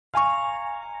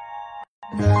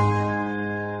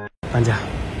搬家，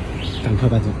赶快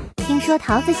搬走。听说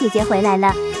桃子姐姐回来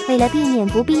了，为了避免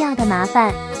不必要的麻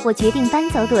烦，我决定搬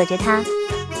走躲着她。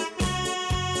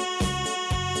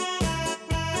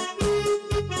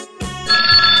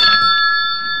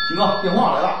行啊，电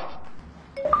话来了。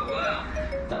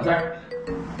咋事儿？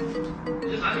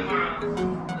你这啥情况啊？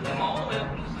这毛病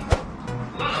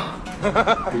不干了。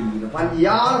你搬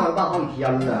家了，大好几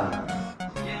天了。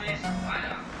因为啥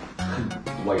呀？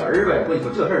躲人呗，我跟你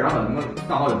说这事儿，然后能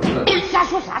大好几回了。瞎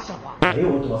说啥实话？哎呦，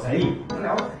我躲谁？能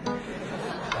聊。啊？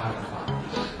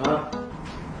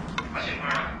啥情况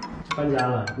啊？搬家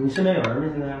了，你身边有人吗？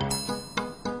现在？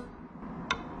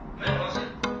没有公司，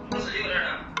公司一个人呢。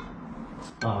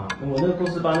啊，我那公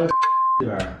司搬到这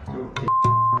边，就是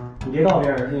你别告别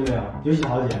人，听见没有？尤其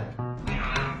桃姐。为啥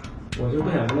呀？我就不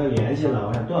想跟他联系了，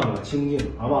我想断了清净，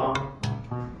好不好？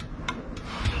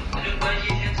我就关系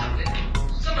挺长的，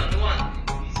这么乱，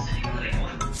你自己跟他聊啊？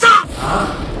啊？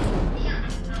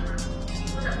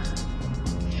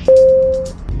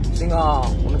鑫哥，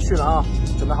我们去了啊，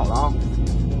准备好了啊。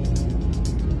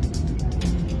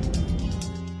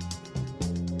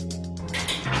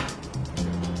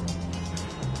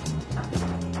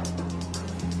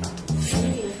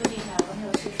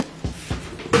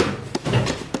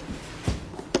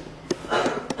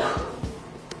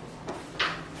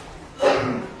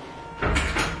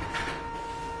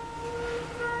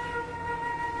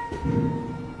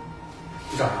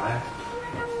你找啥呀？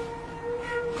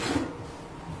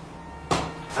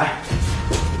哎，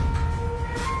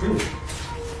不是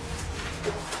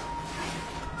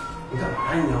你干嘛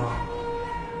呀你啊？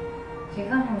谁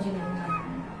告诉我去北京找啥呀？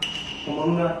我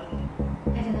蒙着。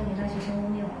他就跟你大学生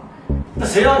病了。那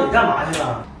谁让你干嘛去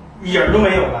了？一人都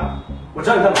没有了。我知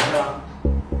道你干嘛去了。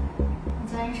我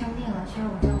家人生病了，需要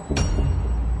我照顾。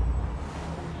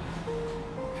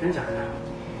真假的？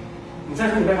你再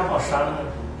说你为啥把我删了呢？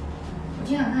我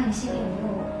就想看你心里有没有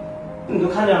我。那你都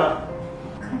看见了？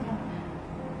看见了，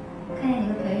看见你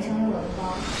和裴医生有我的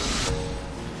包。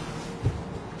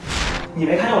你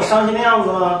没看见我伤心的样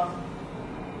子吗？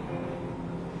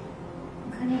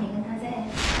我看见你跟他在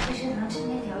食堂吃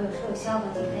面条，有说有笑的，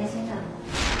挺开心的。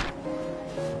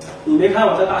你没看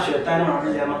我在大学待那么长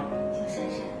时间吗？小珊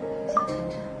珊，小晨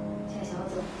晨，小小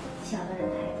左，想的人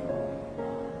太多，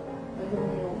唯独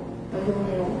没有我，唯独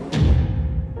没有我。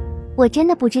我真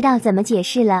的不知道怎么解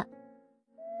释了。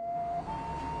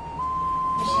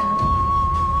我杀了你。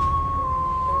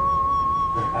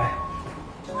哎，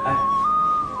哎。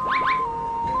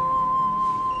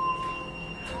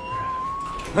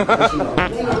那个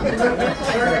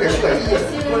这个意思，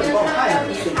我帮我看一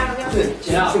下。对，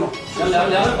行啊，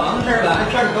聊房子事儿呗。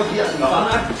这儿你都别房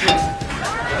子。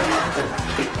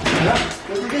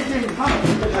这你看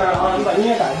这边啊，你把音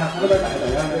乐改一下，那边改怎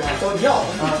么样？都一样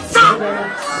啊。这边呢？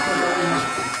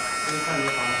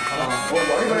我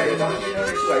这边也着急，就是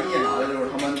700亿啥的，就是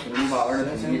他们统计发，而且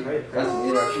统计赶统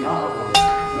计那边去啊。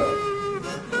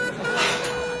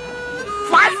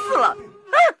烦死了！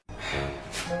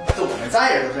这我们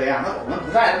在也是这样，那我们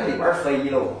不在，那里边飞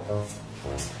了。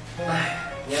唉，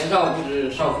年少不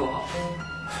知少妇好，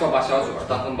快把小嘴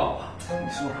当根宝吧。你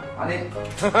说啥呢？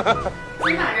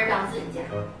真把这当自己家，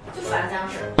就烦这样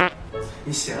式儿。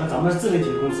你行了，咱们是自媒体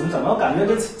公司，怎么感觉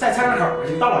跟在菜市口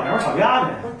似的，大老娘们吵架呢？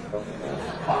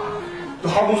爸，都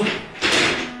好好工作。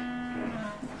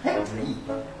还有这意义？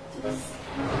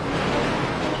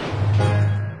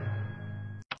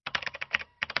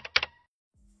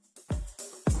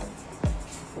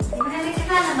你们还没吃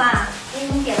饭呢吧？给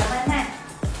你们点了外卖。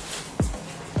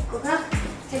果哥，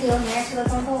这里有你爱吃的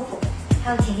冻豆腐，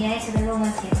还有婷婷爱吃的肉末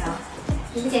茄条。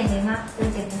你不减肥吗？给我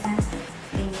减肥餐，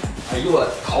给你。哎呦我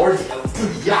桃儿姐，自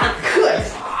己家你客气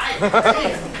啥呀？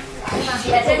姐，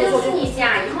这就是你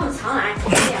家，以后你常来，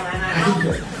别点外卖啊。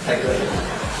太客气了。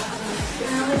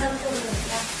味道够不怎么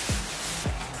样？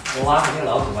我妈肯定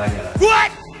老喜欢你了。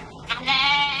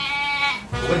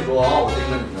我跟你说啊，我盯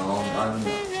着你呢，我安你。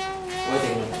我顶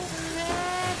你，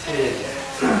谢谢姐。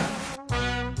哎，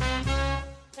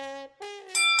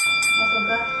果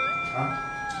哥。啊？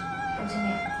我这边。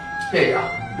这样。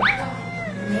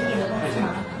没你的公司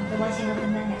忙，你多关心和分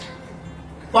担点。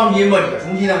放心吧，姐，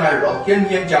从今天开始啊，天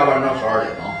天加班到12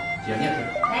点啊。姐，你也吃。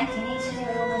来，婷婷吃这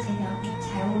个肉末茄条，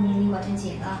财务你离我这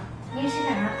紧啊。你也吃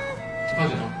点啊。放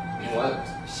心，我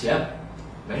闲，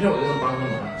没事我就能帮上忙。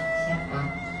行啊，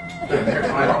对，没事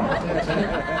常来帮忙。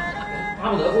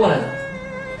巴不得过来呢。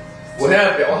我现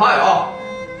在表态啊，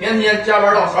天天加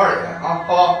班到12点啊，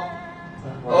好不好？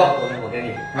好吧，我给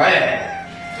你。哎，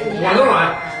我都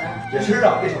来。别吃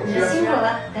啊，别少吃。辛苦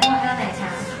了，等会儿还有奶茶。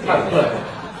太客气了，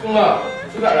兄弟。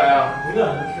几点来呀？不饿，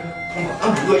能吃。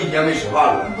俺不饿，一天没吃饭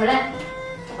了。回来，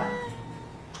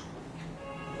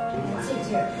这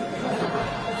劲儿，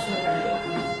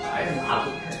还是拿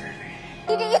嘴。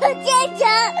你这个坚强，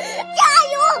加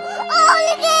油，奥利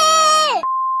给！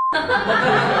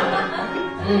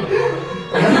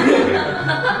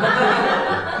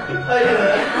哎呀，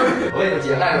我跟你说，姐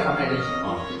带的饭菜真行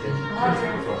啊，真行，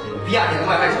不错，比俺那个外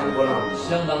卖强多了，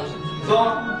相当行，是吧？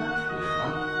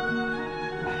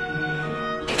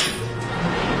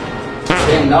给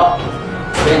你的，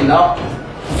给你的，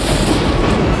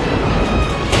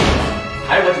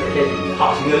还是我姐这题，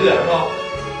好情乐乐是吧？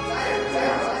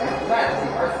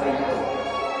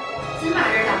真把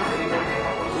人当人干，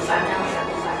不算账是不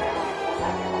算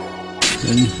账。人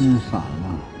心散了，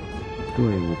队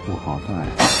伍不好带。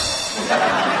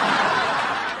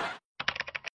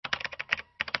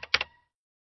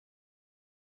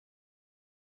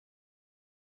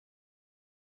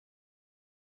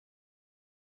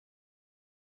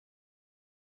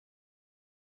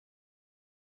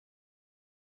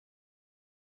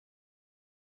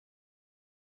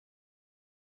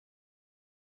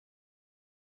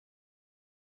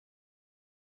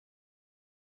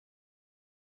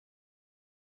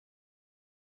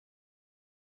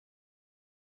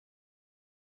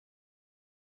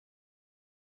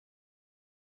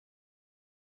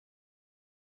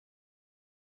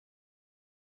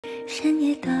深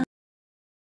夜的